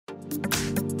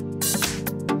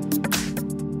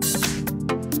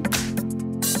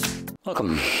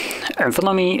Welcome. In front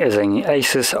of me is an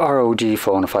ASUS ROG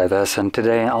Phone 5S, and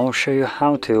today I'll show you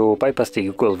how to bypass the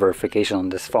Google verification on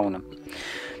this phone.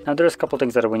 Now there's a couple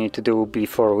things that we need to do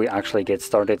before we actually get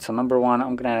started. So number one,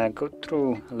 I'm gonna go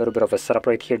through a little bit of a setup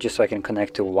right here just so I can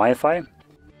connect to Wi-Fi.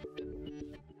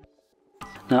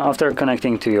 Now after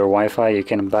connecting to your Wi-Fi, you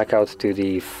can back out to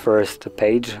the first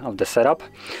page of the setup.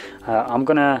 I'm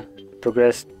gonna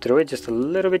progress through it just a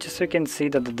little bit just so you can see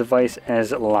that the device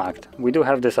is locked. We do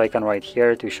have this icon right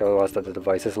here to show us that the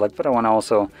device is locked, but I want to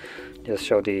also just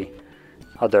show the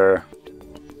other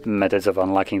methods of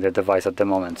unlocking the device at the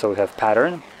moment. So we have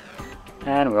pattern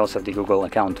and we also have the Google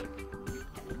account.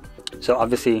 So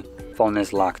obviously phone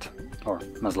is locked, or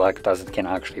as locked as it can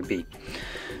actually be.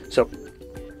 So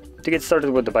to get started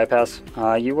with the bypass,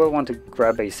 you will want to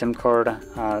grab a SIM card.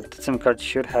 The SIM card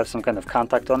should have some kind of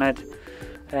contact on it,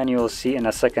 and you'll see in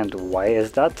a second why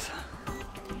is that.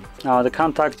 Now the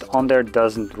contact on there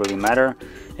doesn't really matter.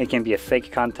 It can be a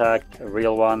fake contact, a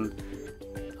real one.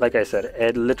 Like I said,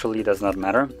 it literally does not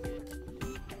matter.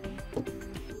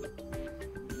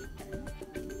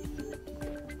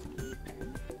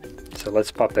 So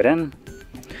let's pop it in.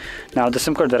 Now the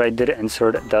SIM card that I did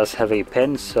insert does have a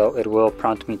pin, so it will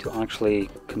prompt me to actually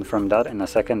confirm that in a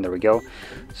second. There we go.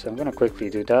 So I'm gonna quickly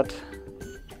do that.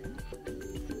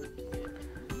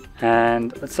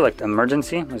 And let's select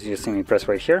emergency, as you see me press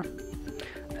right here.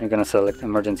 I'm gonna select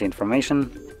emergency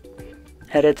information,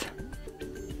 edit,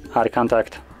 add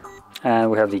contact,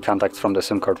 and we have the contacts from the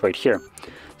SIM card right here.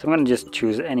 So I'm gonna just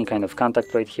choose any kind of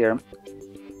contact right here.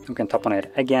 You can tap on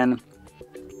it again.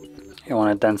 You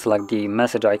wanna then select the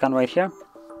message icon right here.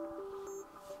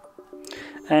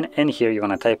 And in here you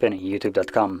wanna type in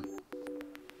youtube.com.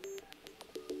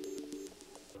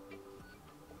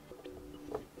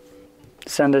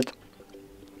 Send it,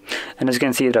 and as you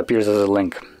can see it appears as a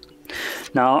link.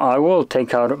 Now I will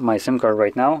take out my SIM card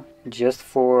right now just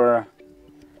so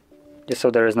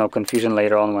there is no confusion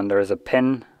later on when there is a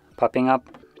pin popping up.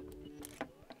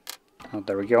 Oh,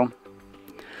 there we go.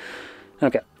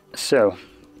 Okay, so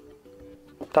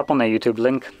tap on the YouTube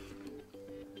link.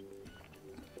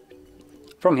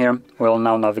 From here we'll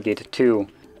now navigate to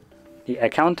the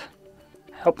account,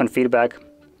 help and feedback.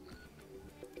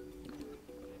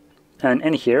 And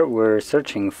in here we're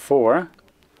searching for,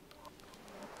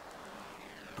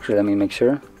 actually let me make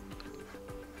sure,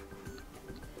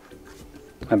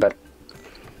 my bad.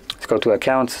 Let's go to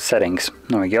accounts, settings,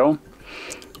 there we go.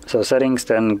 So settings,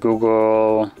 then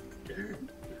Google,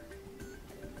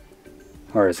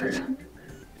 where is it?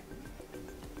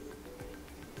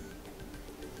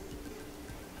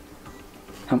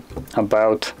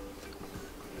 About,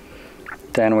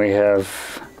 then we have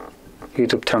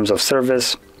YouTube terms of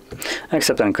service.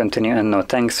 Accept and continue and no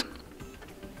thanks.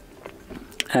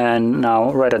 And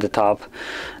now right at the top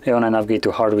you want to navigate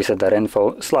to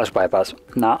HardReset.Info/bypass.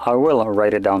 Now I will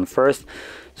write it down first,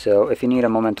 so if you need a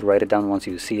moment to write it down once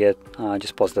you see it,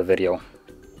 just pause the video.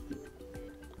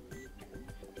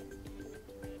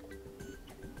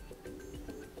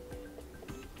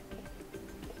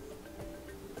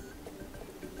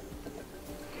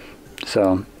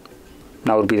 So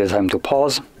now would be the time to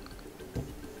pause.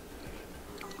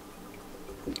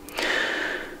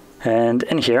 And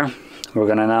in here we're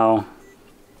gonna now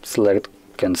select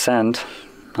consent,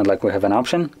 not like we have an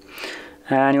option,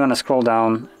 and you want to scroll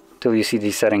down till you see the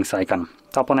settings icon.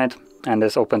 Tap on it and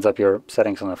this opens up your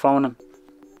settings on the phone.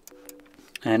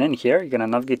 And in here you're gonna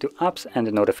navigate to apps and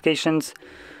the notifications,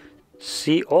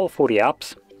 see all 40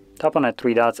 apps, tap on the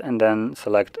three dots and then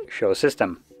select show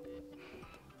system.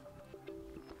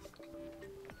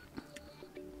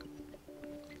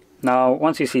 Now,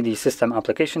 once you see the system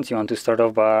applications, you want to start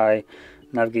off by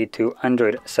navigate to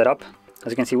Android setup.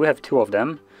 As you can see, we have two of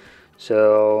them.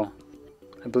 So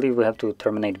I believe we have to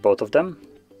terminate both of them.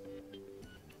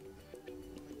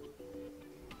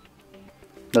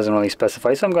 Doesn't really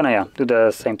specify, so I'm gonna do the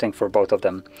same thing for both of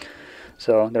them.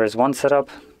 So there is one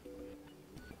setup.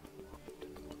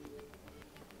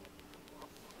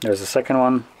 There's a second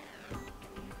one.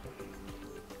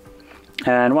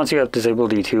 And once you have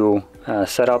disabled the two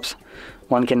setups,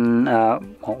 one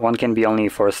can be only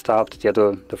for stopped,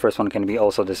 the first one can be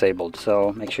also disabled,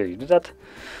 so make sure you do that.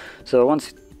 So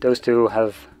once those two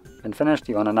have been finished,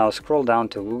 you want to now scroll down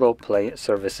to Google Play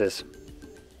Services.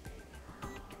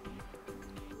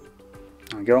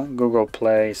 There we go, Google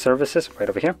Play Services right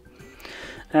over here.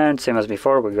 And same as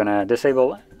before, we're gonna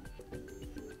disable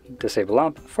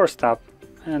app, force stop,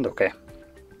 and okay.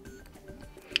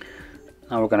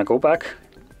 Now we're gonna go back.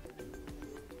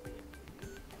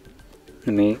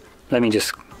 Let me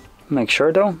just make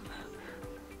sure though.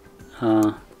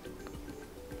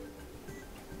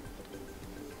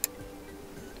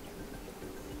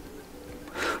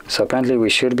 So apparently we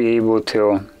should be able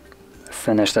to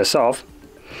finish this off,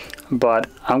 but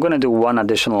I'm gonna do one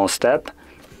additional step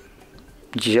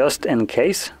just in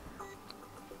case.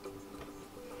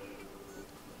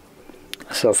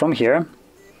 So from here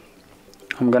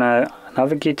I'm gonna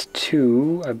navigate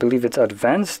to, I believe it's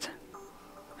advanced,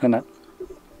 and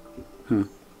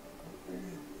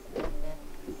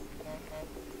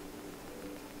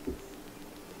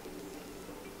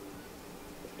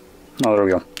oh, there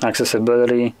we go,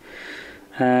 accessibility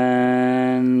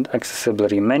and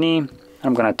accessibility menu.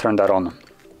 I'm gonna turn that on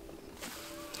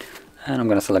and I'm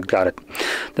gonna select got it.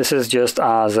 This is just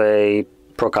as a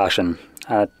precaution.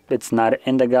 It's not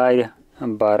in the guide,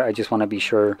 but I just want to be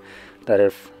sure that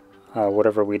if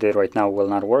whatever we did right now will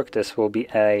not work, this will be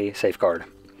a safeguard.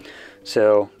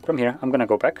 So from here I'm gonna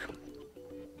go back.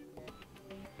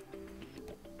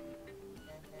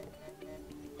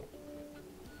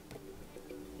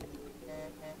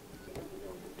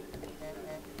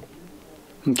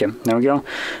 Okay, there we go.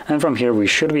 And from here we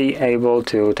should be able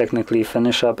to technically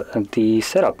finish up the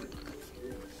setup.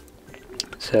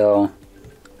 So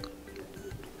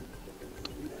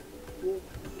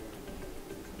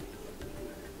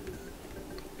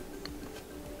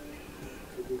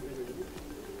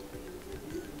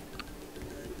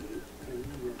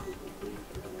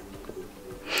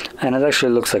and it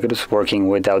actually looks like it is working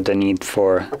without the need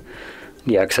for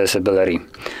the accessibility.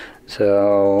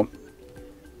 So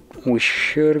we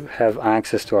should have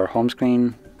access to our home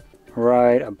screen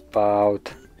right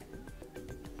about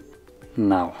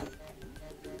now.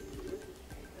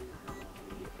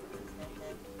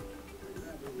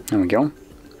 There we go.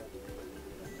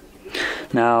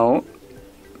 Now,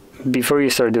 before you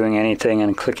start doing anything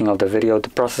and clicking off the video, the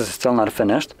process is still not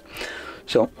finished.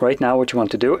 So right now what you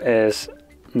want to do is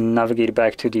navigate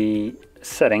back to the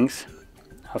settings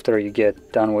after you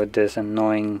get done with this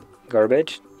annoying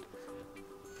garbage.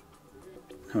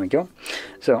 There we go.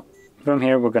 So from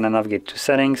here we're going to navigate to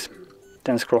settings,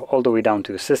 then scroll all the way down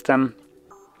to system,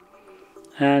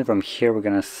 and from here we're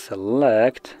going to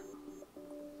select,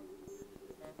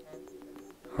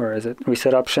 where is it,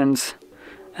 reset options,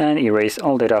 and erase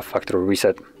all data factory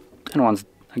reset. And once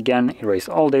again erase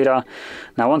all data.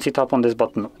 Now once you tap on this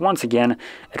button once again,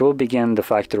 it will begin the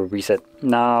factory reset.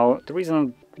 Now the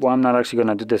reason why I'm not actually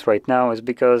going to do this right now is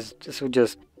because this will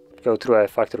just go through a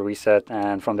factory reset,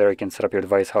 and from there you can set up your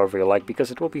device however you like,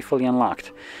 because it will be fully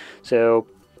unlocked. So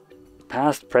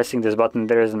past pressing this button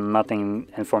there is nothing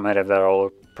informative that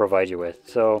I'll provide you with.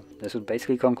 So this would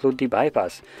basically conclude the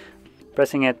bypass.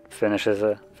 Pressing it finishes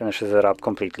it up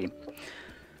completely.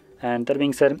 And that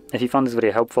being said, if you found this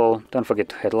video helpful, don't forget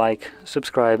to hit like,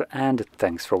 subscribe, and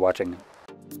thanks for watching.